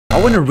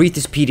I want to read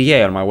this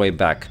PDA on my way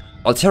back.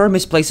 Altera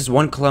misplaces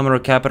 1 kilometer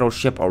capital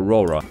ship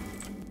Aurora.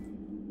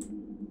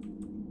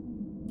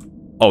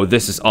 Oh,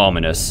 this is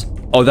ominous.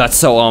 Oh, that's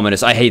so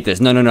ominous. I hate this.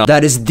 No, no, no.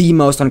 That is the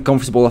most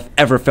uncomfortable I've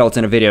ever felt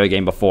in a video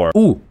game before.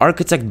 Ooh,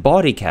 Architect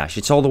Body Cache.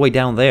 It's all the way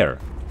down there.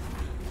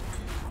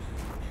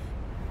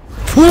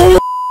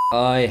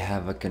 I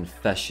have a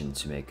confession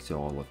to make to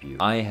all of you.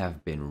 I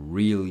have been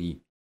really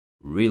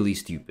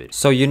stupid.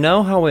 So you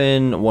know how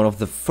in one of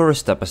the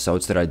first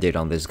episodes that I did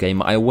on this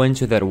game, I went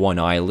to that one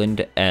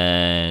island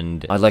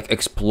and I like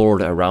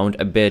explored around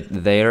a bit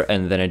there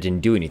and then I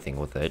didn't do anything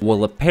with it.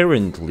 Well,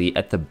 apparently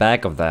at the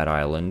back of that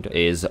island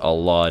is a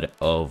lot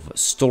of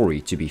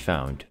story to be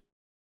found.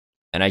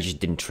 And I just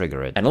didn't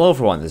trigger it. And hello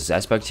everyone, this is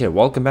Aspect here.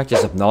 Welcome back to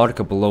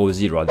Subnautica Below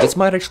Zero. This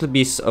might actually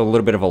be a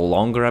little bit of a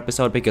longer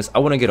episode because I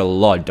want to get a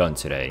lot done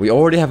today. We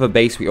already have a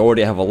base, we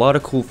already have a lot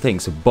of cool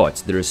things,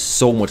 but there is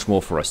so much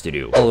more for us to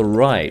do.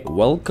 Alright,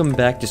 welcome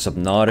back to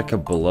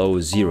Subnautica Below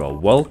Zero.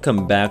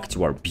 Welcome back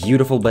to our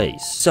beautiful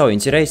base. So in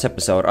today's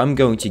episode, I'm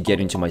going to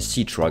get into my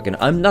sea truck and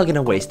I'm not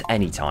gonna waste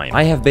any time.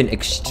 I have been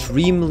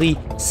extremely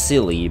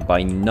silly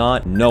by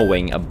not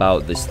knowing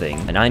about this thing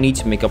and I need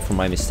to make up for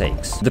my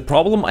mistakes. The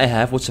problem I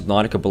have with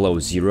Subnautica Below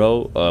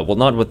Zero, well,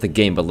 not with the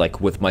game, but like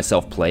with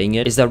myself playing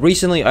it, is that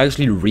recently I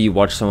actually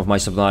rewatched some of my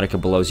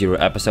Subnautica Below Zero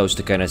episodes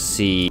to kind of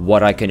see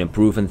what I can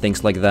improve and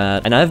things like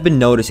that, and I've been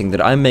noticing that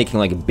I'm making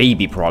like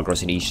baby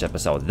progress in each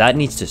episode. That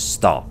needs to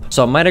stop.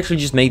 So I might actually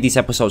just make these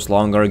episodes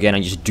longer again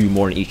and just do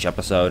more in each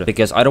episode,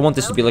 because I don't want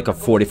this to be like a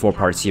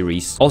 44-part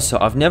series. Also,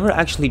 I've never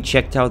actually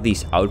checked out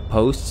these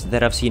outposts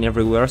that I've seen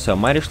everywhere, so I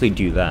might actually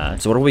do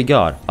that. So what do we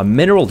got? A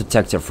mineral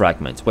detector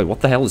fragment. Wait,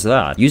 what the hell is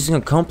that? Using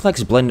a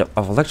complex blend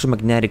of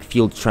electromagnetic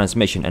field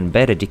transmission and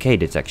beta decay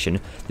detection,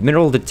 the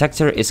mineral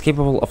detector is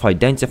capable of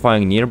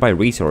identifying nearby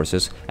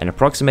resources and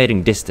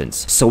approximating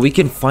distance. So we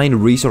can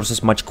find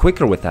resources much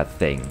quicker with that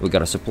thing. We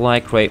got a supply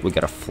crate, we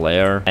got a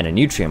flare, and a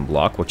nutrient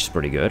block, which is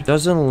pretty good.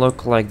 Doesn't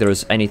look like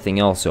there's anything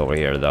else over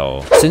here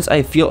though. Since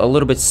I feel a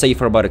little bit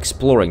safer about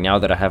exploring now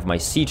that I have my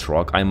sea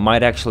truck, I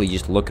might actually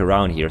just look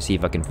around here, see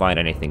if I can find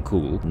anything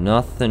cool.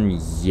 Nothing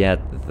yet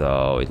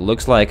though. It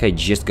looks like I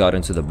just got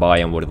into the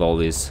biome with all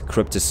these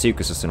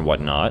cryptosuchuses and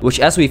whatnot,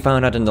 which, as we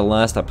found out in the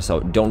last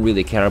episode, don't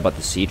really care about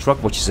the sea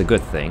truck, which is a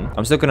good thing.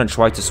 I'm still gonna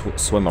try to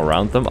swim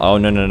around them. Oh,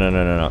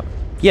 no.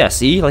 Yeah,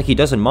 see? Like, he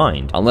doesn't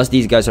mind. Unless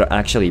these guys are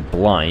actually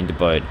blind,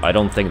 but I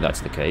don't think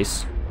that's the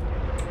case.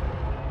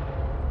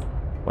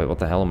 Wait, what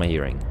the hell am I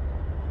hearing?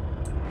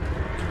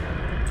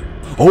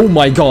 Oh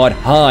my god!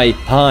 Hi!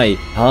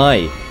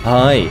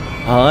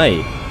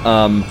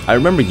 I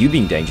remember you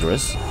being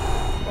dangerous.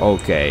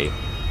 Okay.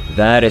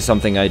 That is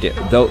something I did.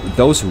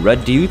 Those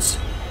red dudes,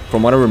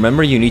 from what I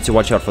remember, you need to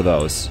watch out for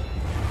those.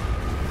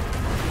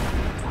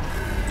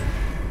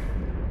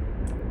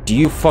 Do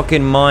you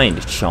fucking mind,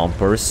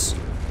 chompers?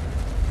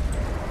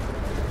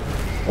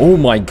 Oh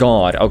my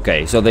god,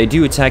 okay, so they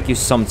do attack you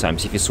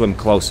sometimes if you swim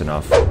close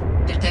enough.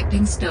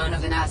 Detecting stern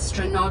of an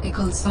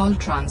astronautical salt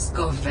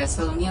transgov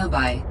vessel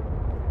nearby.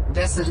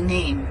 Vessel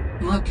name,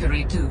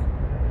 Mercury 2.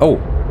 Oh.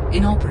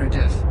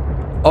 Inoperative.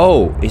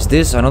 Oh, is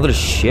this another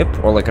ship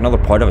or like another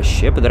part of a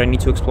ship that I need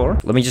to explore?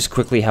 Let me just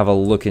quickly have a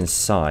look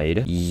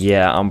inside.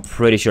 Yeah, I'm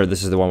pretty sure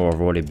this is the one where I've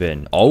already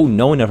been. Oh,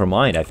 no, never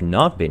mind. I've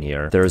not been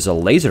here. There's a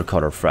laser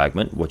cutter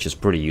fragment, which is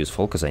pretty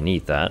useful because I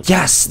need that.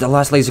 Yes, the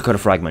last laser cutter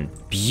fragment.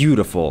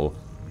 Beautiful.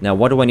 Now,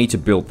 what do I need to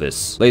build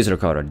this? Laser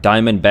cutter,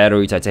 diamond,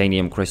 battery,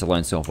 titanium,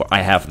 crystalline silver.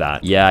 I have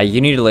that. Yeah,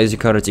 you need a laser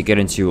cutter to get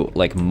into,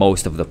 like,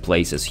 most of the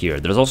places here.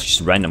 There's also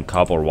just random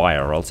copper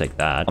wire. I'll take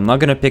that. I'm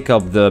not gonna pick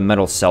up the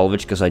metal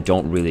salvage because I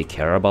don't really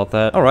care about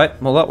that. Alright,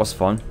 well, that was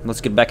fun.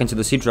 Let's get back into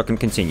the sea truck and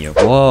continue.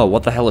 Whoa,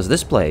 what the hell is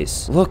this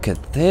place? Look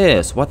at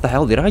this. What the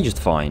hell did I just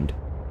find?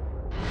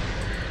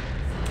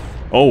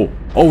 Oh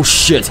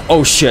shit.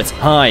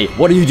 Hi,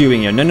 what are you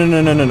doing here?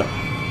 No.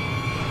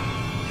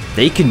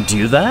 They can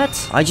do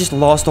that? I just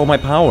lost all my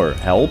power.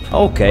 Help?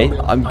 Okay,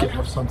 I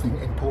have something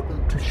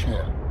important to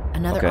share.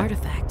 Another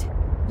artifact.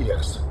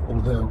 Yes,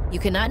 although... You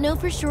cannot know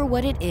for sure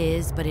what it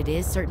is, but it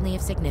is certainly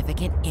of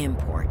significant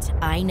import.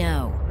 I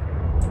know.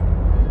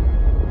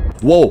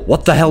 Whoa,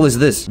 what the hell is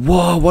this?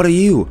 Whoa, what are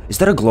you? Is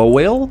that a glow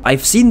whale?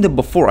 I've seen them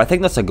before. I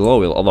think that's a glow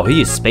whale, although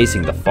he is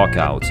spacing the fuck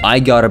out. I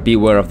gotta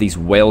beware of these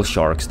whale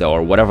sharks though,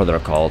 or whatever they're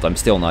called. I'm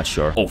still not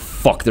sure. Oh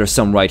fuck, there's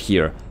some right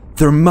here.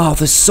 Their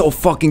mouth is so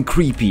fucking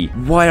creepy.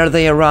 Why are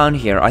they around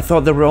here? I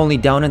thought they were only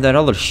down in that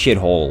other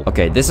shithole.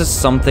 Okay, this is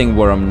something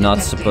where I'm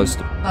not supposed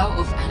to... Bow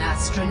of an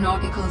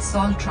astronautical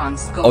salt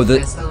transgov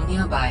vessel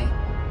nearby.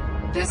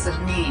 Vessel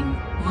name,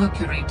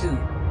 Mercury 2.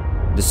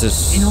 This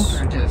is...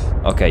 Inoperative.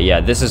 Okay,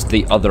 yeah, this is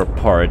the other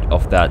part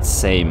of that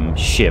same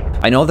ship.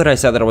 I know that I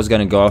said that I was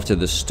gonna go after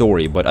the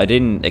story, but I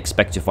didn't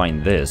expect to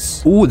find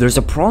this. Ooh, there's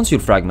a prawn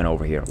suit fragment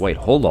over here. Wait,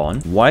 hold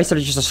on. Why is there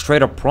just a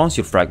straight up prawn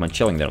suit fragment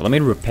chilling there? Let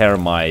me repair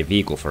my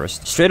vehicle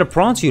first. Straight up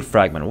prawn suit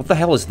fragment. What the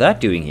hell is that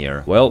doing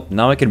here? Well,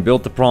 now I can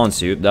build the prawn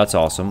suit. That's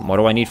awesome. What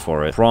do I need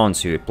for it? Prawn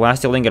suit.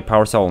 Plastic ingot,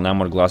 power cell,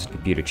 enameled glass, and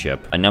computer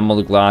chip.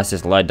 Enameled glass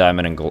is lead,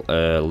 diamond,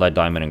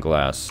 and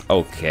glass.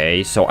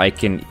 Okay, so I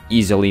can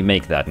easily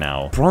make that now.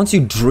 now. Bronze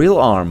drill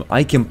arm.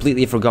 I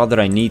completely forgot that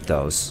I need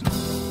those.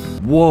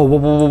 Whoa, whoa,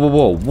 whoa, whoa, whoa,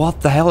 whoa.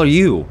 What the hell are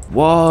you?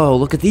 Whoa,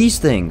 look at these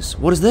things.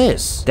 What is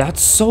this?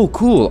 That's so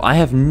cool. I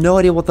have no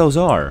idea what those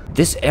are.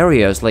 This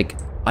area is like...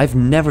 I've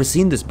never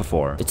seen this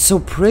before. It's so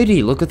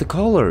pretty. Look at the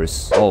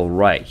colors.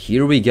 Alright,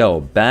 here we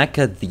go. Back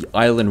at the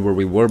island where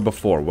we were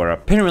before, where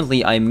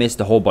apparently I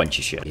missed a whole bunch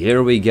of shit.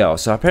 Here we go.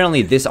 So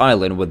apparently this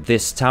island with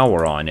this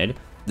tower on it,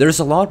 there's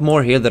a lot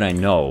more here than I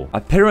know.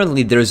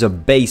 Apparently there's a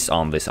base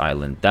on this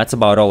island. That's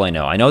about all I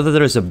know. I know that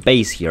there's a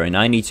base here and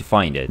I need to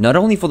find it. Not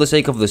only for the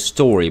sake of the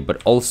story,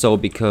 but also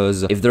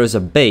because if there's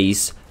a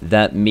base,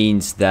 that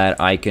means that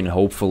I can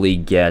hopefully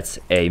get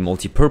a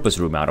multi-purpose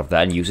room out of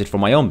that and use it for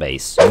my own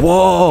base.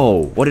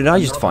 Whoa! What did I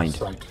just find?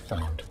 Site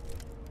found.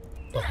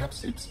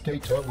 Perhaps its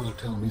data will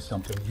tell me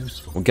something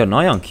useful. We got an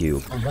ion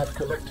cube. I have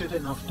collected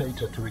enough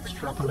data to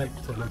extrapolate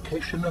the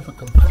location of a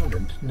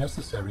component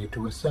necessary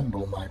to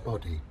assemble my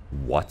body.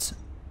 What?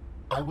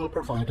 I will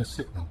provide a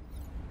signal.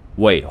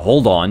 Wait,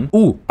 hold on.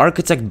 Ooh,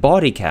 architect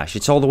body cache.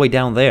 It's all the way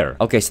down there.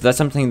 Okay, so that's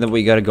something that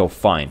we gotta go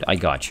find. I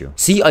got you.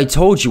 See, I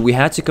told you we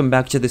had to come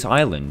back to this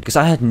island. Because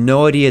I had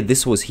no idea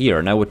this was here,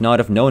 and I would not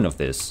have known of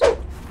this.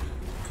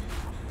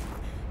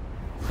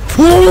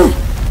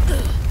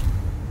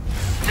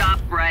 Stop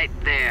right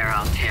there,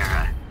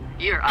 Altera.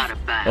 You're out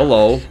of bounds.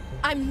 Hello.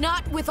 I'm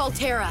not with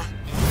Altera.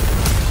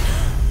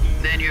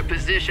 Then your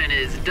position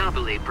is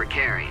doubly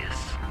precarious.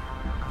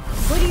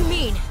 What do you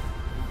mean?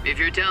 If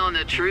you're telling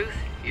the truth,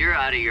 you're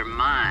out of your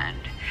mind.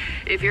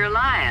 If you're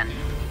lying,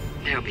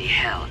 there'll be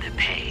hell to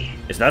pay.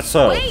 Is that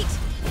so? Wait!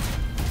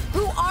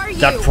 Who are you?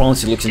 That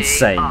Proncy looks Stay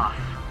insane. off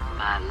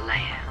my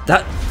land.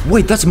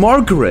 Wait, that's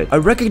Margaret! I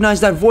recognize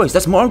that voice.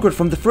 That's Margaret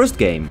from the first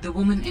game. The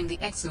woman in the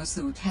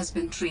exosuit has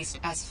been traced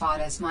as far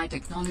as my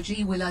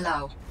technology will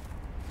allow.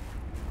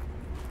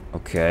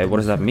 Okay, what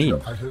does that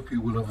mean? I hope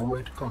you will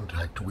avoid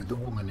contact with the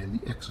woman in the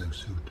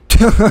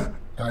exosuit.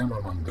 I am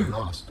among the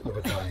last of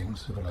a dying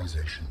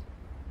civilization.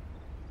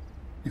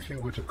 If you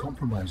were to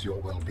compromise your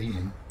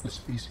well-being, the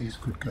species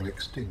could go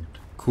extinct.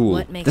 Cool.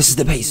 What makes This is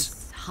the species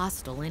base.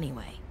 hostile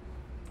anyway?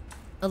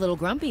 A little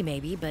grumpy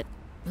maybe, but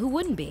who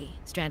wouldn't be,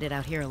 stranded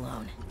out here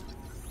alone?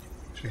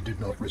 She did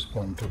not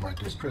respond to my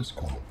distress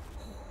call.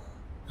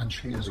 And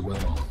she is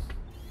well armed.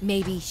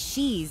 Maybe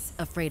she's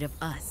afraid of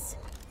us.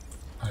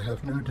 I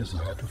have no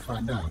desire to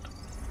find out.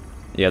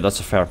 Yeah, that's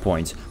a fair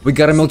point. We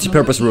got a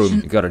multi-purpose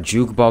room. We got a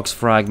jukebox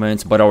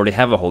fragment, but I already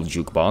have a whole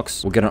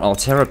jukebox. We got an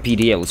Altera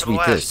PDA. Let's read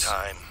this.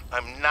 Time,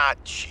 I'm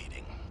not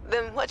cheating.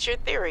 Then what's your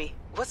theory?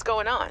 What's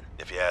going on?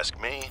 If you ask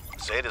me,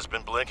 Zeta's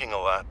been blinking a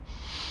lot.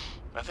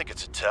 I think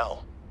it's a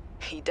tell.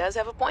 He does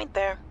have a point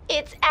there.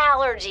 It's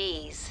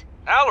allergies.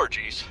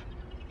 Allergies?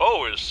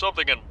 Oh, is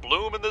something in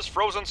bloom in this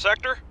frozen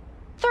sector?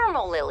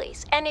 Thermal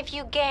lilies. And if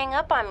you gang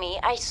up on me,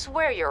 I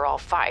swear you're all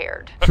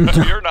fired.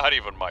 You're not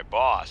even my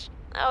boss.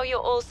 Oh,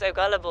 you're all so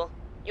gullible.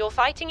 You're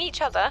fighting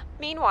each other.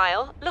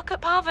 Meanwhile, look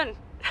at Parvin.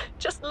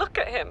 Just look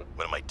at him.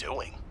 What am I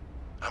doing?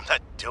 I'm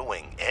not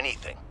doing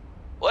anything.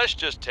 Let's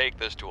just take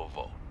this to a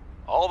vote.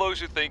 All those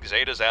who think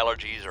Zeta's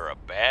allergies are a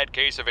bad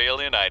case of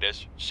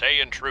alienitis, say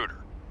intruder.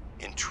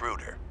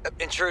 Intruder.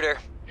 Intruder.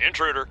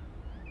 Intruder.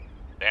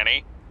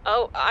 Danny,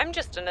 Oh, I'm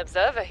just an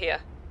observer here.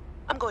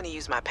 I'm going to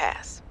use my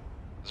pass.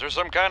 is there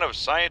some kind of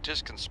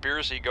scientist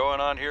conspiracy going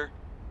on here?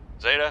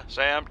 Zeta,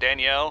 Sam,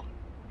 Danielle,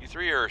 you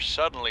three are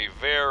suddenly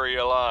very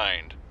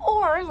aligned.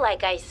 Or,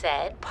 like I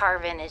said,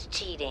 Parvin is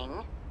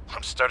cheating.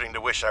 I'm starting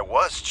to wish I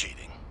was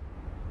cheating.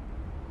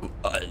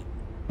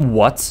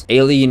 What?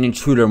 Alien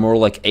intruder, more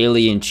like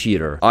alien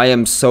cheater. I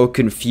am so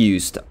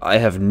confused. I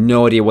have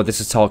no idea what this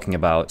is talking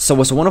about. So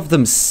was one of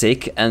them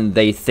sick and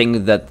they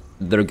think that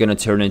they're gonna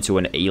turn into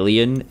an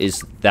alien?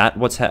 Is that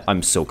what's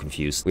I'm so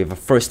confused. We have a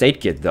first aid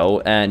kit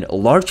though, and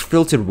large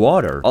filtered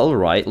water.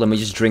 Alright, let me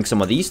just drink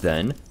some of these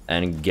then.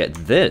 And get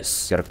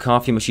this. Got a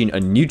coffee machine, a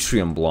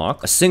nutrient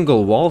block, a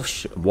single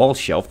wall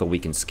shelf that we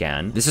can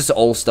scan. This is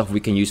all stuff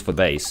we can use for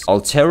base.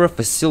 Altera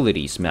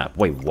facilities map.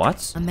 Wait,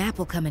 what? A map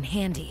will come in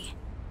handy.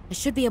 I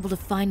should be able to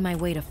find my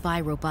way to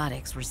Phi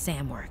Robotics where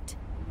Sam worked.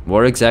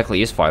 Where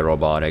exactly is Phi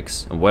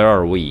Robotics? And where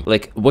are we?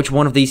 Like, which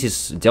one of these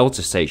is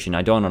Delta Station?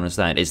 I don't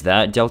understand. Is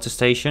that Delta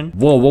Station?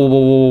 Whoa, whoa, whoa,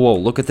 whoa, whoa,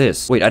 look at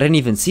this. Wait, I didn't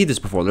even see this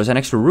before. There's an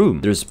extra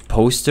room. There's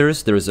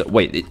posters. There's a...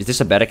 Wait, is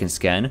this a bed I can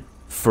scan?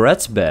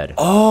 Fred's bed.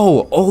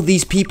 Oh, all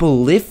these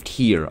people lived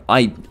here.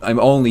 I'm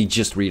only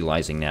just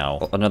realizing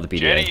now. Another PDA.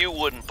 Jenny, you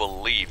wouldn't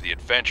believe the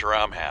adventure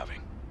I'm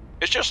having.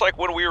 It's just like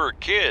when we were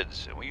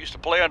kids and we used to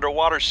play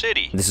Underwater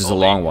City. This is a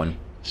long one.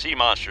 Sea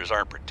monsters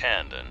aren't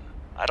pretend, and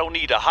I don't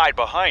need to hide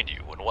behind you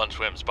when one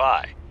swims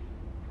by.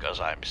 Because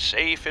I'm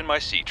safe in my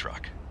sea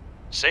truck.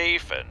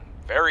 Safe and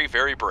very,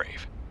 very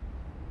brave.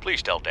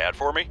 Please tell Dad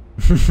for me.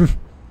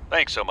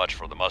 Thanks so much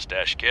for the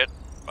mustache kit,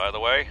 by the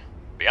way.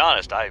 To be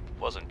honest, I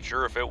wasn't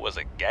sure if it was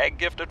a gag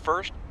gift at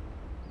first.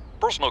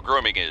 Personal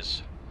grooming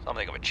is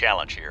something of a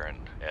challenge here, and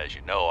as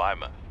you know,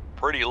 I'm a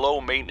pretty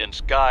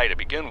low-maintenance guy to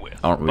begin with.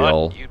 Aren't we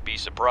all? But you'd be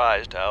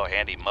surprised how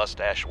handy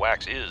mustache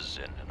wax is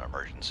in an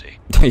emergency.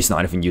 He's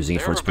not even using it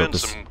for There its have been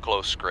purpose. some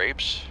close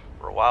scrapes.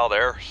 For a while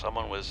there,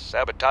 someone was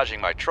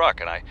sabotaging my truck,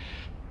 and I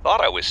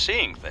thought I was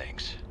seeing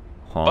things.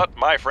 Huh? But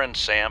my friend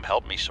Sam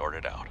helped me sort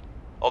it out.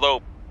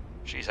 Although,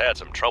 she's had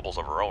some troubles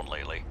of her own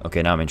lately.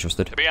 Okay, now I'm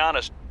interested. To be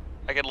honest,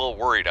 I get a little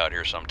worried out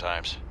here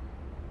sometimes.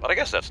 But I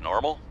guess that's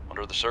normal,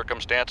 under the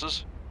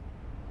circumstances.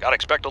 Gotta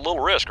expect a little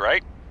risk,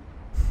 right?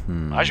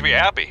 I should be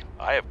happy.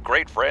 I have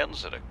great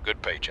friends and a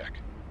good paycheck.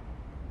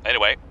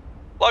 Anyway,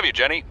 love you,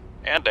 Jenny,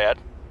 and Dad.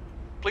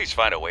 Please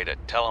find a way to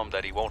tell him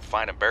that he won't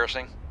find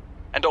embarrassing.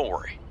 And don't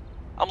worry,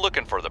 I'm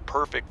looking for the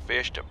perfect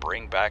fish to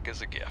bring back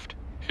as a gift.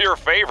 Your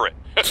favorite.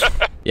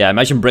 Yeah,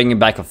 imagine bringing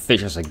back a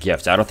fish as a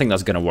gift. I don't think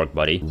that's gonna work,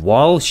 buddy.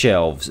 Wall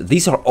shelves.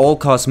 These are all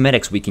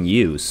cosmetics we can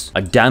use.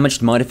 A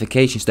damaged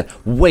modification station.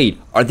 Wait,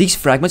 are these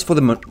fragments for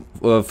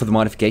the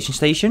modification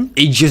station?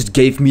 It just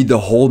gave me the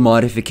whole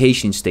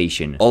modification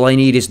station. All I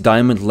need is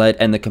diamond, lead,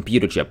 and the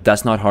computer chip.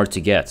 That's not hard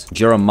to get.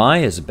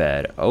 Jeremiah's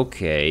bed.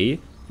 Okay.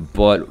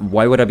 But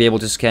why would I be able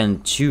to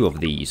scan 2 of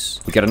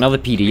these? We got another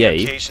PDA.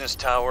 Communications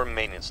tower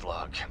maintenance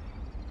log.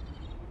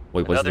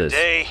 Wait, what's Another this?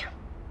 day,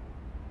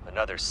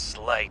 another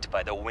slight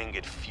by the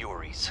winged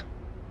furies.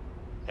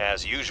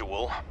 As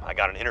usual, I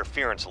got an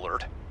interference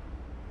alert.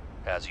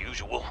 As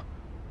usual,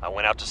 I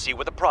went out to see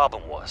what the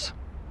problem was.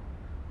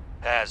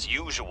 As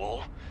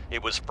usual,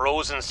 it was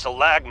frozen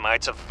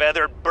stalagmites of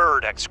feathered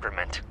bird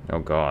excrement. Oh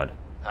god.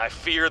 I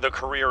fear the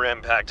career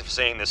impact of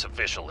saying this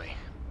officially,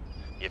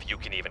 if you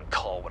can even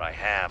call what I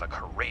have a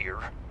career.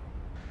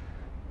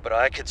 But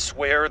I could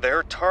swear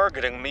they're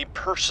targeting me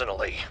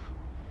personally.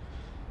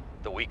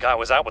 The week I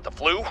was out with the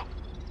flu,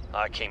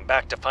 I came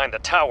back to find the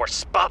tower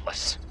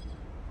spotless.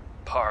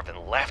 Parvin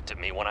laughed at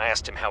me when I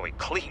asked him how he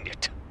cleaned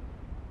it.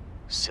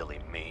 Silly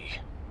me.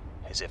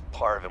 As if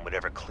Parvin would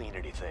ever clean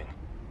anything.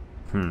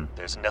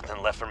 There's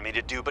nothing left for me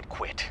to do but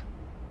quit.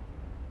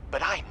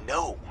 But I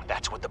know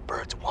that's what the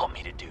birds want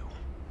me to do.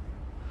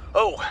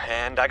 Oh,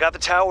 and I got the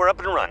tower up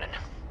and running.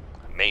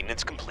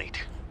 Maintenance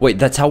complete. Wait,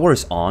 that tower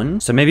is on?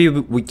 So maybe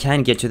we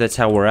can get to the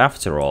tower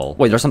after all.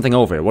 Wait, there's something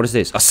over here. What is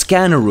this? A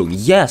scanner room.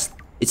 Yes,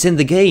 it's in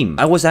the game.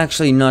 I was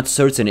actually not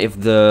certain if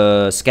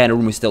the scanner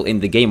room is still in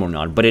the game or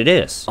not, but it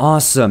is.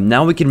 Awesome.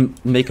 Now we can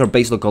make our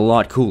base look a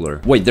lot cooler.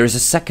 Wait, there's a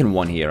second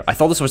one here. I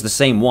thought this was the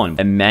same one.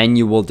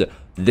 Emmanuel.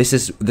 This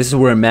is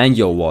where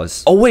Emmanuel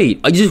was. Oh wait,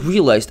 I just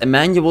realized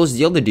Emmanuel is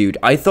the other dude.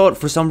 I thought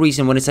for some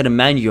reason when it said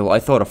Emmanuel, I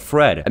thought of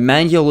Fred.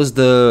 Emmanuel is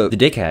the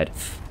dickhead.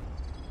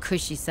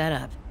 Cushy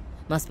setup.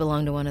 Must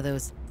belong to one of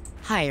those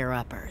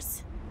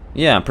higher-uppers.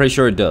 Yeah, I'm pretty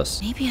sure it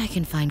does. Maybe I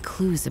can find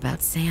clues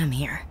about Sam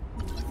here.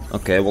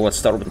 Okay, well let's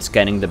start with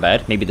scanning the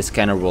bed. Maybe the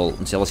scanner will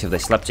tell us if they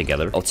slept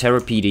together. Altera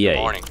PDA. Good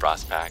morning,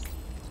 Frostpack.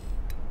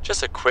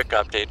 Just a quick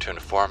update to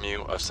inform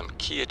you of some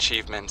key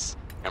achievements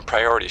and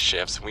priority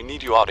shifts we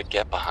need you all to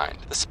get behind.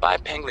 The Spy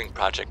Pangling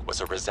project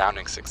was a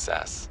resounding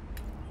success.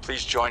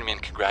 Please join me in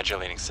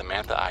congratulating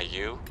Samantha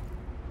IU,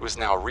 who is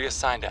now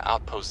reassigned to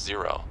Outpost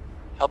Zero,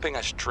 helping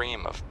us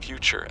dream of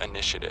future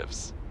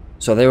initiatives.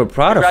 So they were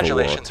proud of her work.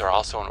 Congratulations are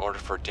also in order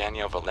for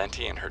Danielle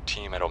Valenti and her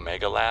team at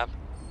Omega Lab.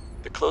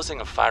 The closing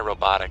of Phi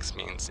Robotics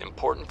means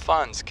important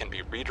funds can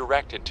be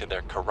redirected to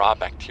their Kara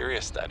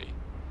bacteria study,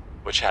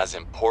 which has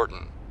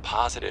important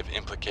positive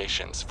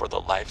implications for the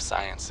life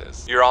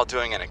sciences. You're all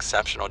doing an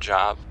exceptional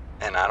job,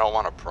 and I don't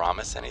want to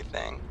promise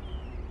anything,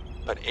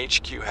 but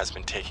HQ has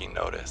been taking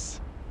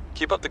notice.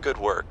 Keep up the good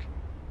work,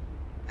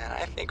 and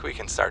I think we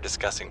can start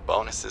discussing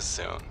bonuses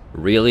soon.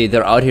 Really?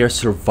 They're out here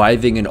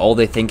surviving and all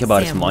they think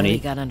about is money? Sam really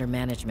got under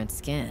management's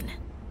skin.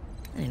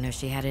 I didn't know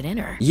she had it in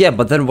her. Yeah,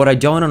 but then what I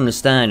don't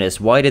understand is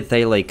why did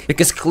they like...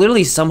 Because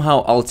clearly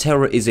somehow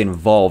Altera is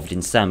involved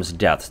in Sam's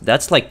death.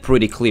 That's like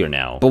pretty clear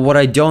now. But what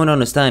I don't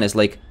understand is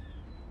like...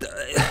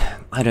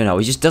 I don't know,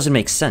 it just doesn't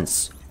make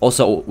sense.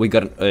 Also, we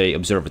got a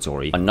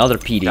observatory. Another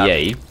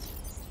PDA.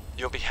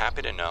 You'll be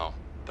happy to know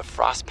the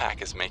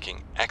Frostpack is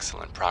making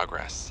excellent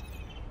progress.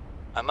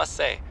 I must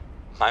say,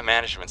 my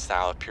management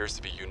style appears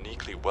to be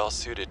uniquely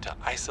well-suited to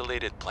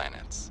isolated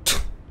planets.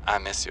 I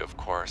miss you, of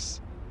course,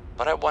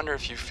 but I wonder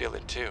if you feel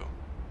it too.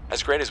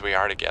 As great as we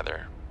are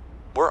together,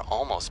 we're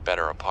almost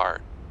better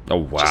apart. Oh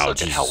wow, Just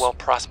look at how well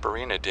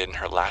Prosperina did in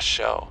her last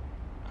show.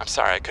 I'm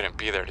sorry I couldn't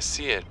be there to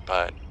see it,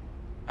 but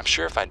I'm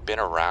sure if I'd been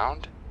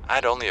around,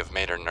 I'd only have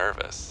made her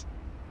nervous.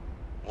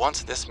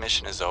 Once this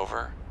mission is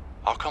over,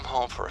 I'll come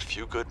home for a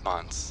few good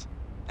months.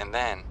 And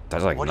then,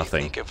 that's like what nothing. do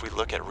you think if we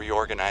look at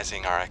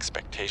reorganizing our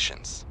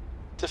expectations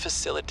to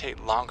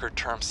facilitate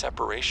longer-term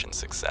separation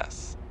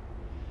success?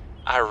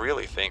 I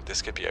really think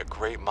this could be a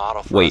great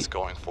model for us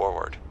going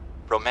forward,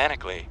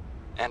 romantically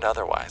and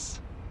otherwise.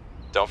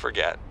 Don't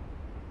forget,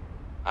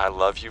 I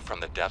love you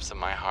from the depths of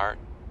my heart.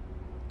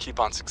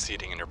 Keep on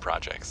succeeding in your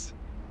projects.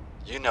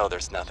 You know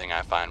there's nothing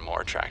I find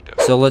more attractive.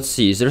 So let's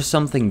see, is there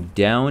something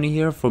down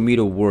here for me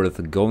to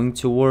worth going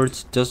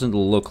towards? Doesn't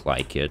look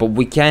like it. But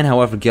we can,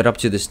 however, get up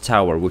to this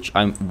tower, which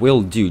I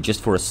will do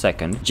just for a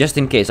second. Just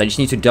in case, I just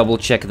need to double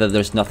check that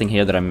there's nothing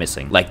here that I'm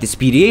missing. Like this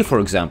PDA, for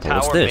example.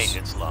 What's Tower this?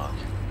 maintenance log.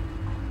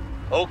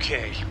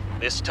 Okay,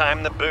 this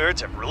time the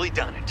birds have really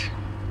done it.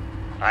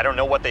 I don't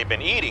know what they've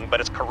been eating, but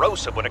it's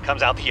corrosive when it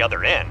comes out the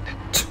other end.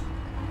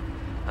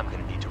 I'm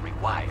gonna need to rewind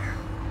wire.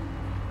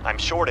 I'm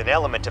short an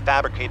element to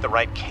fabricate the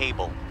right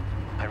cable.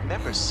 I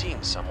remember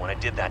seeing some when I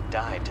did that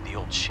dive to the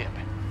old ship.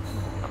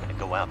 I'm gonna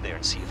go out there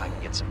and see if I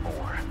can get some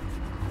more.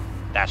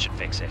 That should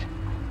fix it.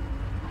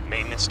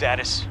 Maintenance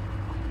status?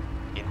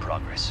 In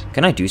progress.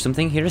 Can I do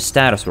something here?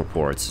 Status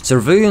reports.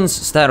 Surveillance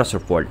status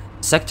report.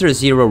 Sector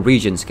 0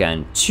 region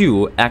scan.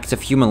 2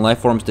 active human life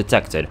forms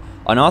detected.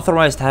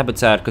 Unauthorized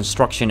habitat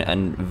construction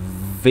and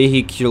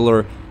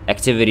vehicular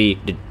activity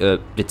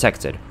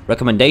detected.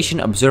 Recommendation: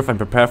 observe and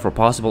prepare for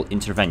possible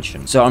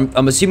intervention. So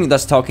I'm assuming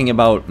that's talking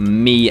about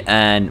me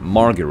and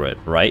Marguerite,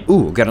 right?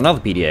 Ooh, got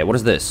another PDA. What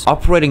is this?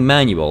 Operating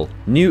manual.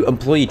 New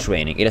employee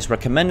training. It is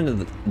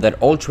recommended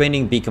that all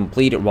training be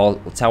completed while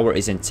the tower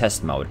is in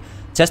test mode.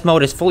 Test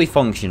mode is fully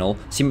functional,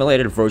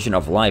 simulated version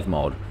of live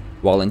mode.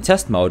 While in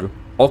test mode,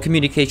 all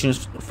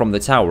communications from the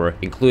tower,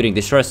 including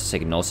distress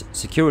signals,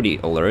 security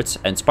alerts,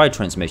 and spy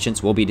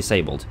transmissions, will be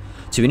disabled.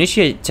 To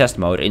initiate test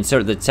mode,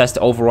 insert the test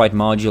override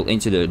module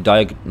into the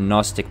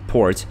diagnostic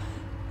port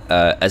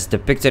as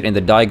depicted in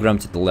the diagram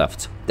to the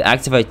left. The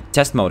activate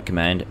test mode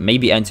command may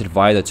be entered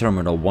via the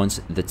terminal once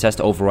the test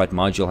override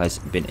module has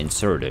been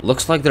inserted.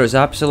 Looks like there's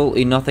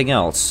absolutely nothing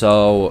else,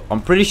 so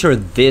I'm pretty sure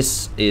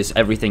this is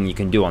everything you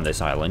can do on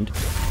this island.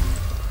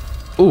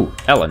 Ooh,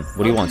 Ellen,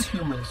 what do you want? How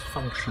do humans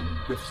function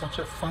with such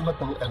a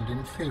fallible and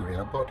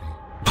inferior body?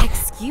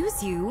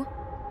 Excuse you?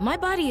 My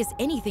body is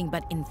anything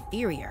but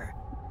inferior.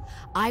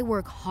 I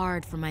work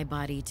hard for my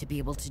body to be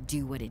able to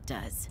do what it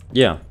does.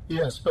 Yeah.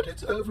 Yes, but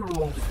its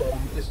overall form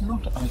is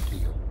not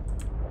ideal.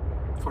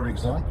 For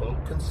example,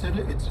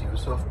 consider its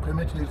use of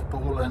primitive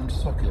ball and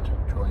socket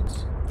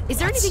joints. Is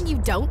there anything you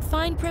don't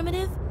find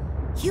primitive?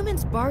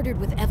 Humans bartered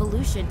with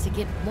evolution to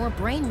get more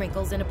brain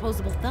wrinkles and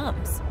opposable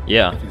thumbs.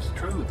 Yeah. It is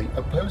true, the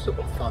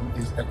opposable thumb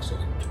is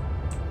excellent.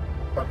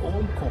 But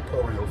all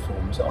corporeal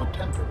forms are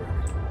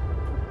temporary.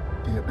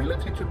 The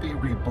ability to be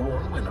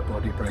reborn when a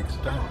body breaks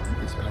down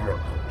is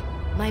paramount.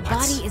 My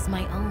body is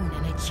my own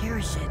and I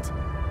cherish it.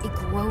 It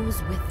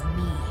grows with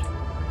me.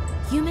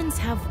 Humans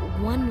have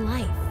one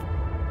life.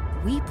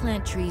 We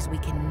plant trees we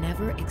can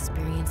never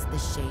experience the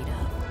shade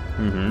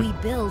of. We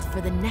build for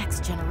the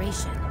next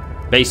generation.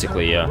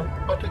 Basically, yeah.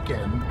 But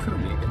again,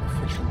 truly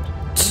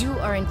inefficient. You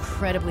are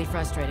incredibly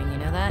frustrating, you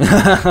know that?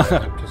 I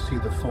like to see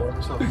the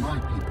forms of my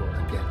people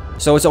again.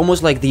 So it's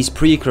almost like these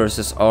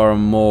precursors are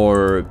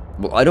more...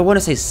 Well, I don't want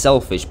to say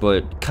selfish,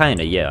 but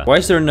kinda, yeah. Why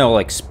is there no,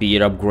 like,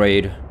 speed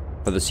upgrade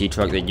for the sea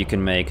truck that you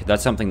can make?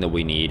 That's something that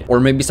we need. Or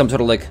maybe some sort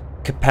of, like,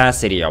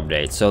 capacity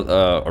update, so,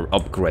 or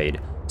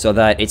upgrade, so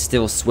that it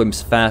still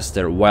swims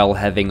faster while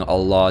having a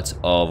lot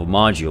of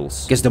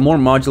modules. Because the more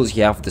modules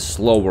you have, the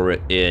slower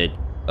it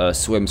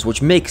swims,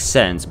 which makes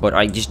sense, but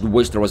I just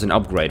wish there was an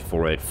upgrade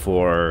for it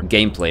for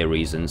gameplay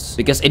reasons,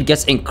 because it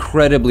gets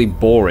incredibly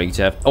boring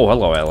to have... Oh,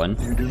 hello, Ellen.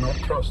 You do not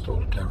trust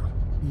Alterra.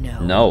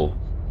 No.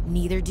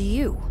 Neither do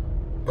you.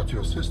 But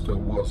your sister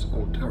was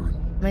Alterran.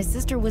 My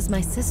sister was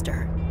my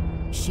sister.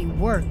 She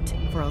worked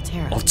for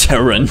Alterra.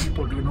 Alterran.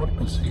 People do not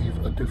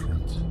perceive a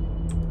difference.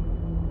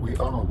 We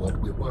are what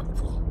we work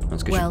for.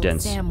 That's because Well, you're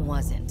dense. Sam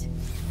wasn't.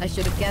 I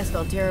should have guessed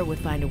Alterra would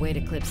find a way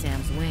to clip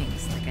Sam's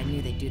wings, like I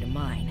knew they'd do to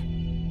mine.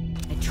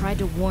 I tried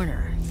to warn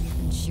her,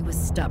 and she was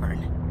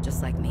stubborn,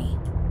 just like me.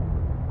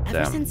 Ever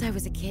Damn. since I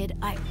was a kid,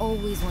 I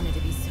always wanted to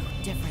be so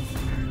different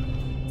from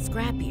her.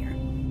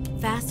 Scrappier,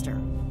 faster,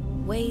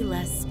 way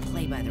less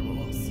play by the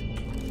rules.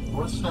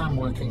 Was Sam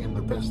working in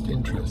the best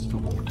interest of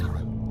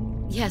Alterra?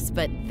 Yes,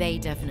 but they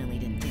definitely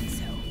didn't think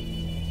so.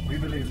 We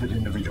believe that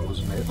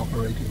individuals may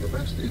operate in the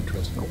best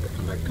interest of the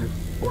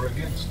collective or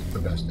against the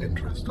best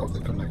interest of the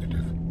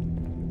collective.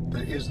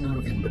 There is no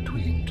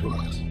in-between to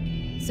us.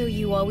 So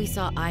you always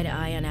saw eye to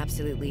eye on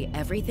absolutely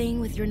everything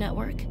with your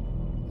network?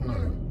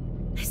 No.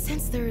 I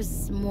sense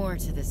there's more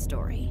to this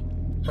story.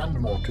 And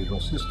more to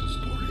your sister's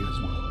story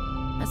as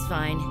well. That's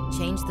fine.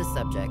 Change the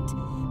subject.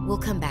 We'll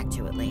come back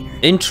to it later.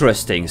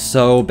 Interesting.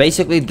 So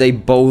basically they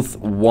both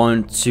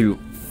want to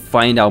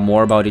find out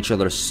more about each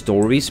other's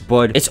stories,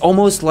 but it's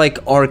almost like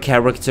our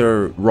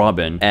character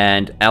Robin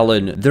and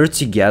Ellen, they're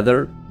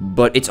together,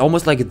 but it's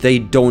almost like they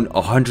don't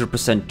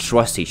 100%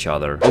 trust each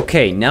other.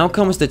 Okay, now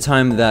comes the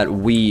time that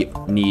we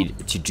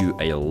need to do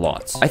a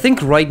lot. I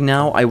think right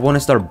now I want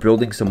to start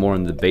building some more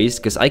in the base,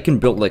 because I can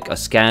build like a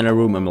scanner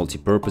room, a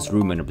multi-purpose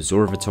room, an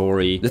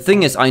observatory. The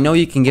thing is, I know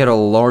you can get a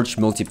large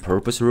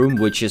multi-purpose room,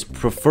 which is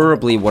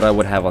preferably what I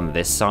would have on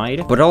this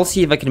side, but I'll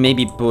see if I can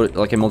maybe put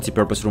like a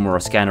multi-purpose room or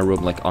a scanner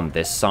room like on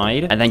this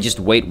side, and then just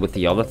wait with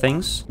the other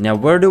things. Now,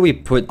 where do we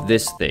put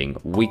this thing?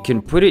 We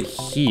can put it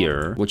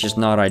here, which is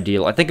not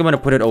ideal. I think I'm gonna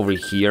put it over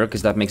here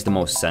because that makes the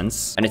most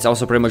sense, and it's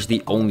also pretty much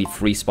the only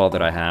free spot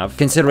that I have.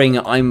 Considering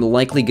I'm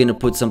likely gonna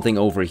put something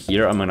over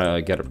here, I'm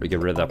gonna get rid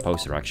of that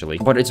poster actually,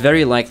 but it's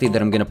very likely that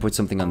I'm gonna put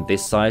something on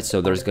this side, so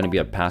there's gonna be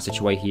a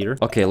passageway here.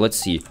 Okay, let's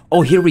see.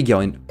 Oh, here we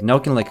go, and now I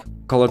can like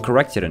color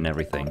correct it and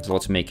everything. So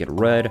let's make it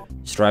red.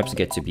 Stripes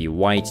get to be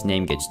white.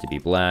 Name gets to be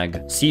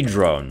black. Sea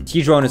Drone.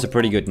 Sea Drone is a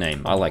pretty good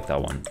name. I like that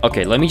one.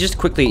 Okay, let me just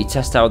quickly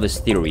test out this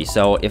theory.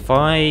 So if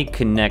I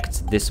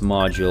connect this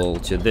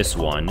module to this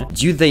one,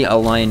 do they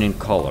align in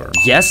color color.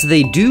 Yes,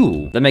 they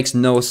do. That makes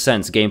no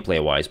sense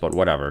gameplay-wise, but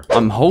whatever.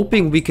 I'm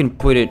hoping we can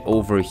put it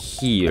over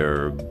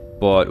here,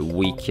 but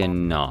we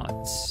cannot.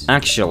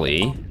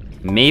 Actually,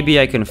 maybe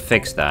I can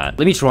fix that.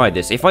 Let me try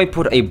this. If I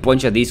put a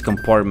bunch of these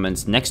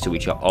compartments next to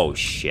each other... Oh,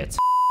 shit.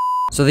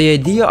 So the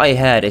idea I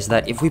had is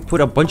that if we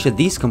put a bunch of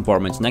these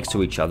compartments next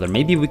to each other,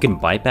 maybe we can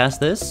bypass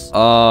this?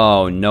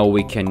 Oh, no,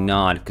 we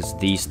cannot, because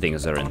these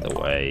things are in the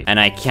way. And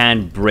I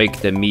can't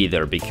break them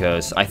either,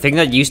 because I think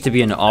that used to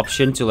be an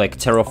option to, like,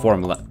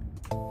 terraform...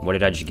 What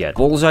did I just get?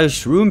 Bullseye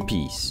shroom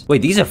piece.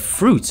 Wait, these are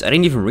fruits. I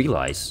didn't even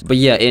realize. But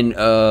yeah, in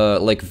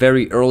like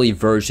very early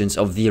versions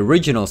of the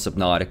original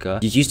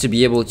Subnautica, you used to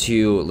be able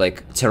to like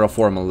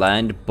terraform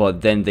land,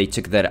 but then they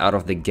took that out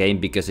of the game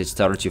because it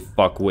started to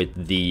fuck with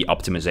the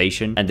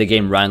optimization and the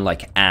game ran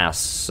like ass.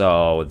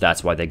 So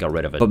that's why they got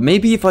rid of it. But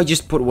maybe if I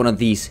just put one of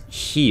these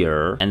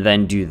here and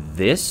then do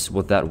this,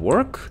 would that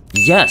work?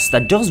 Yes,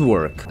 that does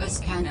work. A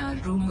scanner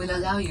room will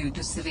allow you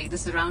to survey the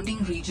surrounding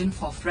region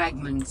for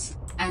fragments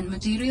and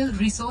material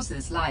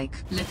resources like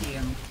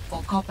lithium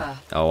or copper.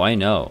 Oh, I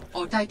know.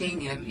 Or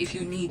titanium if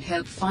you need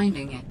help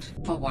finding it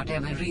for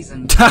whatever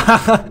reason.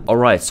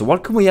 Alright, so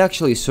what can we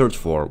actually search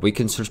for? We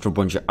can search for a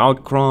bunch of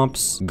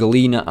outcrops,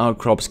 galena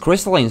outcrops,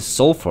 crystalline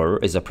sulfur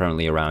is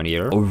apparently around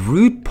here. A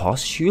root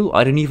pustule?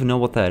 I don't even know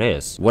what that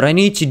is. What I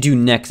need to do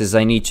next is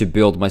I need to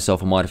build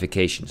myself a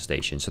modification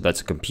station. So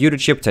that's a computer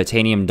chip,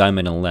 titanium,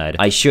 diamond, and lead.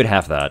 I should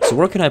have that. So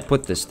where can I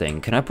put this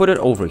thing? Can I put it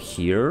over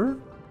here?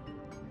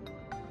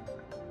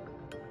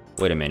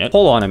 Wait a minute.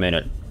 Hold on a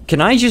minute.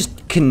 Can I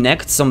just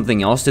connect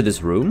something else to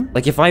this room?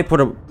 Like if I put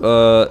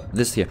a,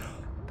 this here.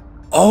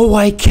 Oh,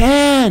 I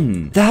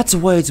can! That's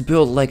why it's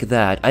built like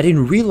that. I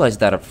didn't realize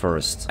that at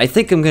first. I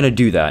think I'm gonna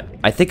do that.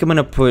 I think I'm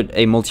gonna put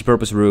a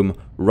multi-purpose room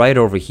right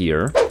over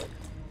here.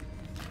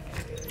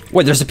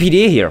 Wait, there's a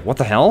PDA here. What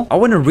the hell? I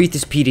want to read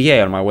this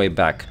PDA on my way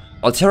back.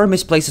 Altera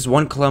misplaces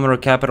 1 kilometer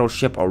capital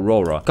ship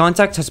Aurora.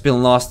 Contact has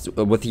been lost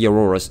with the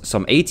Aurora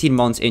some 18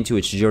 months into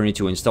its journey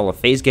to install a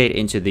phase gate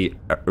into the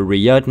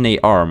Ariadne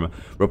arm.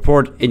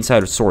 Report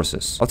insider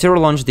sources. Altera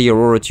launched the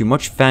Aurora to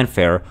much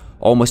fanfare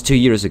almost 2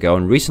 years ago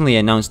and recently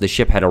announced the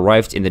ship had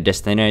arrived in the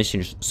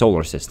destination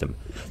solar system.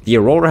 The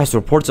Aurora has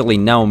reportedly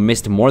now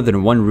missed more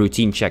than one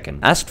routine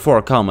check-in. Asked for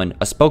a comment,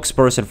 a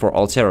spokesperson for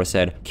Altera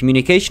said,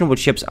 communication with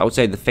ships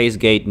outside the phase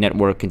gate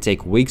network can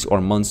take weeks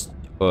or months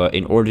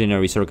in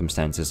ordinary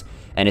circumstances,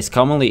 and is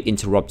commonly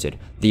interrupted.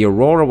 The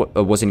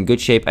Aurora was in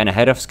good shape and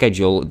ahead of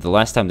schedule the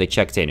last time they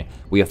checked in.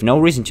 We have no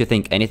reason to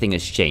think anything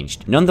has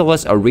changed.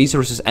 Nonetheless, our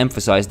resources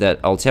emphasize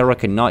that Altera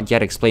cannot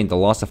yet explain the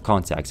loss of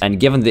contact, and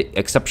given the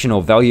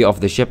exceptional value of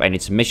the ship and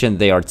its mission,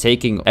 they are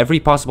taking every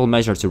possible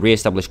measure to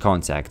re-establish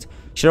contact.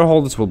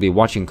 Shareholders will be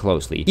watching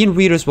closely. Keen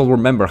readers will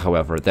remember,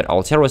 however, that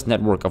Altera's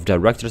network of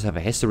directors have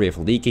a history of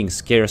leaking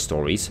scare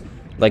stories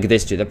like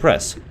this to the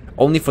press,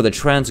 only for the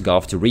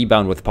Transgov to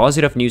rebound with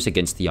positive news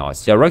against the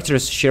odds.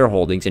 Directors'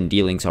 shareholdings and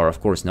dealings are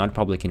of course not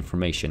public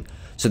information.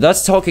 So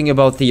that's talking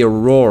about the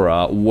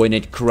Aurora when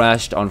it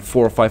crashed on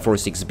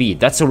 4546B.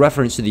 That's a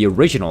reference to the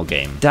original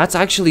game. That's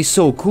actually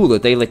so cool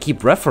that they like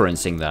keep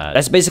referencing that.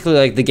 That's basically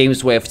like the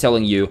game's way of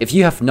telling you, if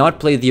you have not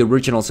played the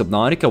original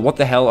Subnautica, what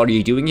the hell are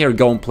you doing here?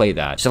 Go and play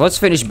that. So let's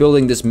finish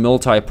building this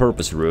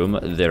multi-purpose room.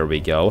 There we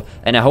go.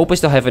 And I hope I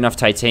still have enough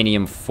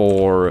titanium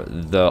for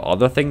the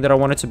other thing that I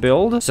wanted to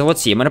build. So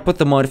let's see, I'm gonna put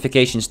the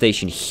modification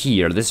station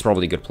here. This is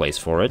probably a good place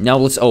for it. Now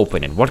let's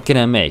open it. What can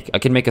I make? I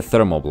can make a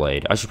thermal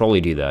blade. I should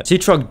probably do that. Sea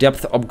truck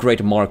depth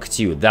upgrade Mark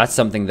II. That's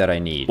something that I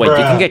need. Wait, you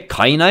can get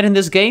kyanite in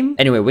this game?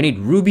 Anyway, we need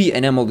ruby,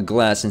 enameled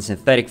glass, and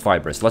synthetic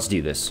fibers. Let's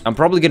do this. I'm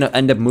probably gonna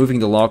end up moving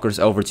the lockers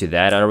over to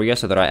that area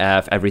so that I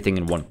have everything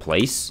in one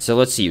place. So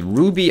let's see.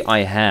 Ruby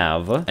I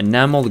have.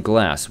 Enameled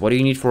glass. What do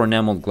you need for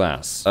enameled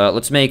glass?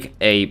 Let's make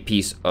a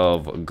piece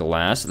of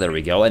glass. There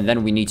we go. And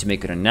then we need to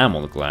make an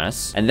enameled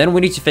glass. And then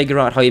we need to figure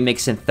out how you make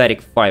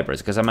synthetic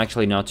fibers, because I'm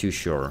actually not too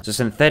sure. So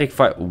synthetic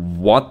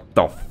what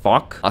the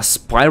fuck? A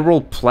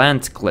spiral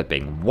plant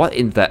clipping. What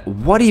in that?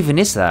 What even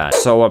is that?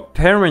 So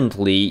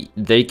apparently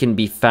they can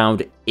be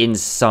found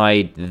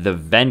inside the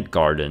vent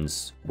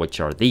gardens, which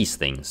are these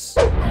things.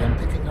 I am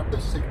picking up the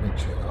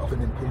signature of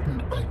an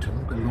important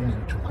item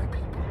belonging to my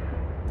people.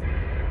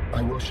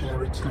 I will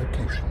share its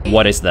location.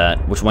 What is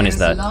that? Which one is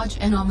that? There's a large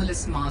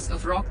anomalous mass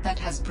of rock that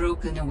has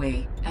broken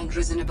away and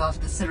risen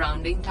above the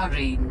surrounding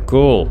terrain.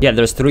 Cool. Yeah,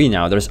 there's 3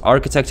 now. There's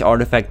Architect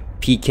Artifact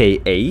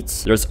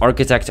PK8. There's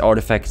Architect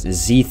Artifact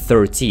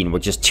Z13,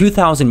 which is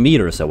 2,000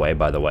 meters away,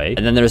 by the way.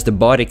 And then there's the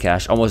body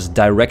cache almost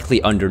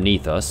directly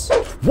underneath us.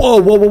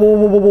 Whoa, whoa, whoa,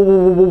 whoa, whoa, whoa,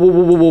 whoa, whoa,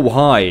 whoa, whoa, whoa,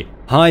 hi.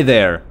 Hi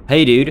there.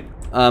 Hey, dude.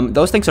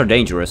 Those things are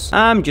dangerous.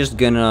 I'm just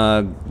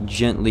gonna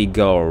gently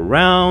go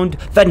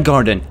around. Vent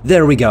garden,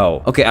 there we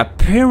go. Okay,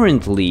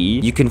 apparently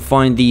you can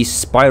find these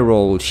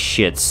spiral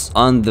shits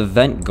on the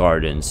vent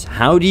gardens.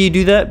 How do you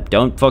do that?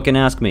 Don't fucking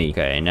ask me.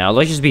 Okay, now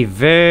let's just be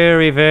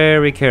very,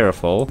 very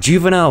careful.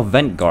 Juvenile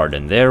vent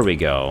garden, there we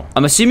go.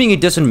 I'm assuming it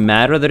doesn't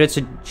matter that it's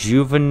a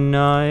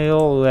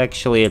juvenile.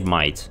 Actually, it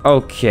might.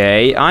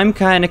 Okay, I'm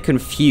kind of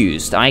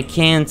confused. I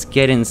can't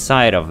get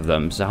inside of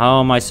them, so how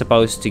am I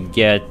supposed to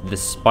get the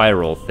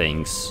spiral thing?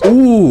 things.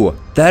 Ooh,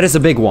 that is a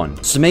big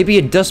one. So maybe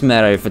it does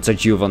matter if it's a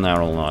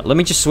juvenile or not. Let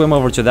me just swim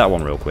over to that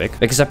one real quick.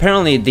 Because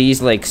apparently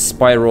these like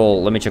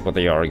spiral, let me check what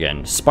they are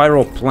again.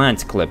 Spiral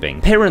plant clipping.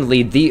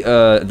 Apparently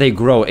they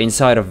grow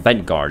inside of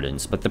vent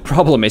gardens, but the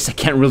problem is I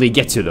can't really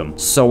get to them.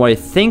 So I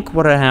think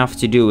what I have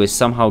to do is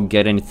somehow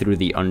get in through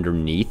the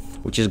underneath,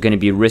 which is going to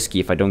be risky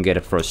if I don't get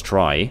it first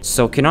try.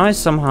 So can I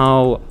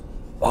somehow...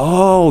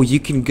 Oh, you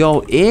can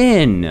go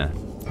in.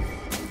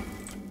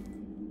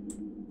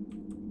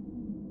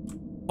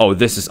 Oh,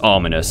 this is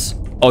ominous.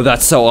 Oh,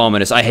 that's so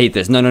ominous. I hate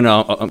this. No, no,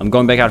 no. I'm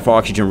going back out for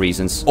oxygen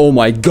reasons. Oh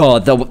my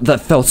god,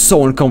 that felt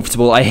so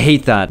uncomfortable. I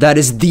hate that. That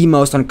is the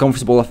most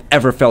uncomfortable I've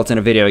ever felt in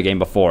a video game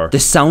before. The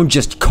sound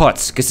just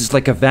cuts, because it's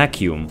like a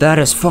vacuum. That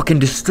is fucking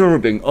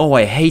disturbing. Oh,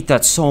 I hate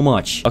that so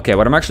much. Okay,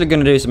 what I'm actually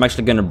gonna do is I'm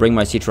actually gonna bring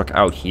my sea truck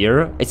out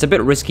here. It's a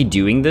bit risky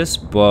doing this,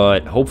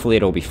 but hopefully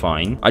it'll be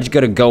fine. I just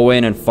gotta go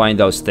in and find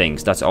those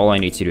things. That's all I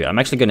need to do. I'm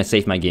actually gonna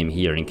save my game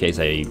here in case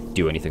I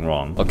do anything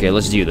wrong. Okay,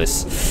 let's do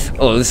this.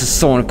 Oh, this is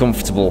so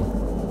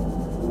uncomfortable.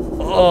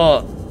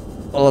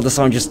 Oh, the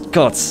sound just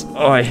cuts.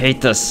 Oh, I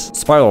hate this.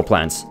 Spiral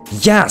plants.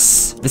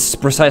 Yes! This is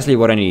precisely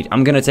what I need.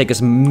 I'm gonna take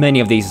as many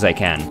of these as I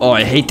can. Oh,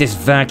 I hate this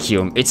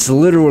vacuum. It's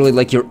literally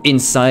like you're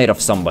inside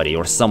of somebody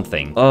or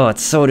something. Oh,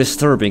 it's so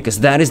disturbing because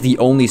that is the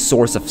only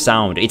source of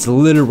sound. It's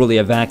literally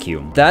a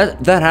vacuum.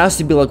 That has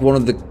to be like one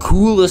of the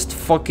coolest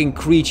fucking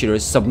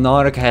creatures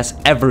Subnautica has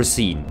ever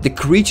seen. The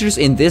creatures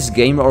in this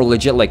game are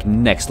legit like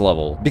next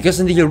level. Because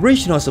in the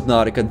original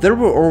Subnautica, there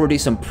were already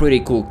some pretty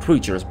cool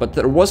creatures, but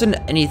there wasn't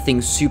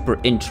anything super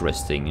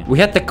interesting. We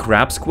had the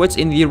crab squids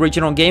in the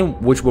original game,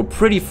 which were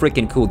pretty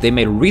freaking cool. They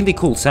made really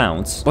cool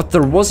sounds, but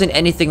there wasn't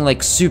anything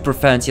like super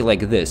fancy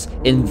like this.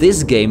 In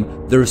this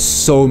game, there's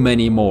so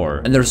many more,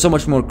 and they're so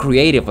much more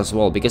creative as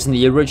well, because in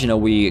the original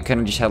we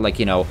kind of just had like,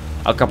 you know,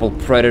 a couple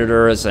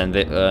predators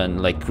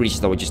and like creatures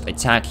that would just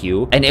attack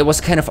you, and it was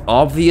kind of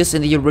obvious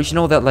in the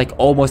original that like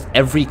almost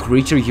every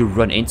creature you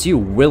run into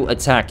will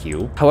attack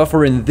you.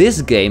 However, in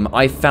this game,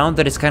 I found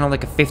that it's kind of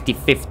like a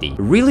 50-50.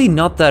 Really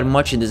not that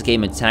much in this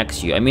game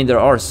attacks you. I mean, there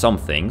are some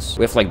things.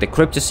 We have like the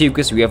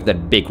Cryptosuchus, we have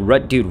that big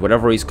red dude,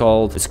 whatever he's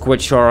called, the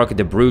squid shark,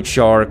 the brute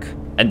shark,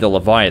 and the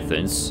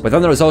leviathans. But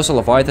then there's also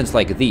leviathans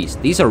like these.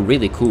 These are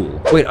really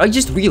cool. Wait, I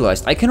just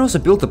realized I can also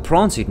build the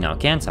prawn suit now,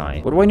 can't I?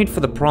 What do I need for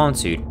the prawn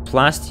suit?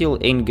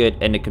 Plasteel, ingot,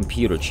 and a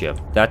computer chip.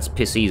 That's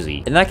piss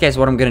easy. In that case,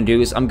 what I'm gonna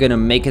do is I'm gonna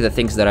make the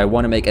things that I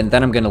want to make, and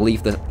then I'm gonna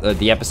leave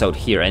the episode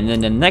here. And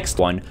then the next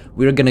one,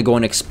 we're gonna go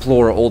and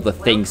explore all the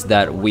things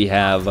that we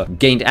have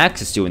gained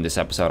access to in this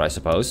episode, I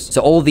suppose.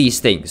 So all these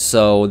things.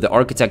 So the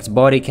Architect's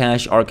Body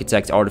Cache,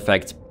 Architect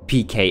Artifact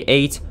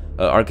PK8,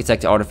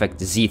 Architect Artifact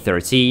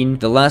Z13,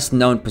 the last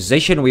known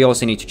position, we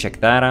also need to check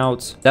that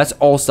out. That's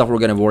all stuff we're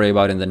gonna worry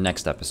about in the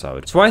next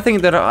episode. So I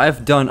think that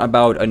I've done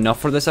about enough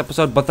for this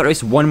episode, but there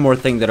is one more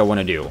thing that I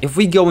want to do. If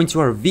we go into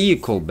our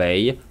vehicle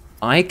bay,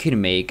 I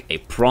can make a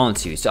prawn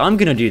suit, so I'm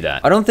gonna do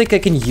that. I don't think I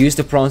can use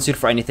the prawn suit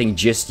for anything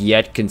just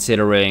yet,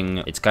 considering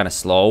it's kind of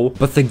slow.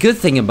 But the good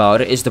thing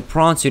about it is the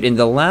prawn suit in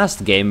the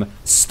last game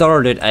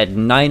started at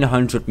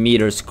 900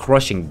 meters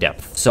crushing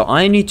depth. So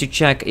I need to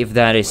check if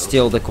that is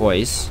still the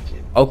case.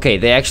 Okay,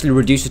 they actually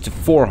reduced it to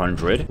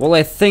 400. Well,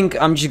 I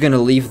think I'm just gonna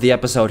leave the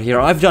episode here.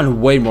 I've done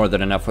way more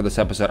than enough for this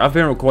episode. I've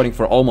been recording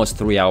for almost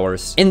 3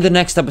 hours. In the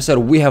next episode,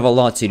 we have a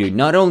lot to do.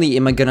 Not only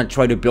am I gonna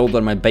try to build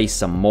on my base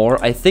some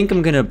more, I think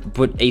I'm gonna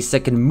put a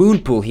second moon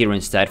pool here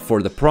instead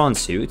for the prawn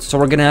suit. So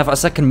we're gonna have a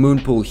second moon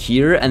pool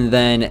here, and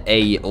then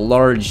a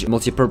large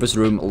multi-purpose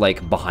room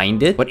like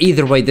behind it. But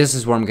either way, this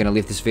is where I'm gonna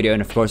leave this video,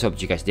 and of course, I hope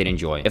that you guys did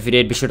enjoy. If you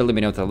did, be sure to let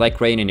me know with a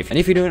like rating, and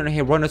if you're new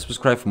here, why not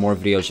subscribe for more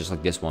videos just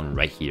like this one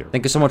right here.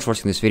 Thank you so much for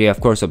watching this video. Of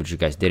course, I hope that you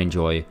guys did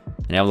enjoy,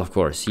 and I will of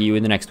course see you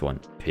in the next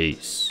one.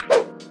 Peace.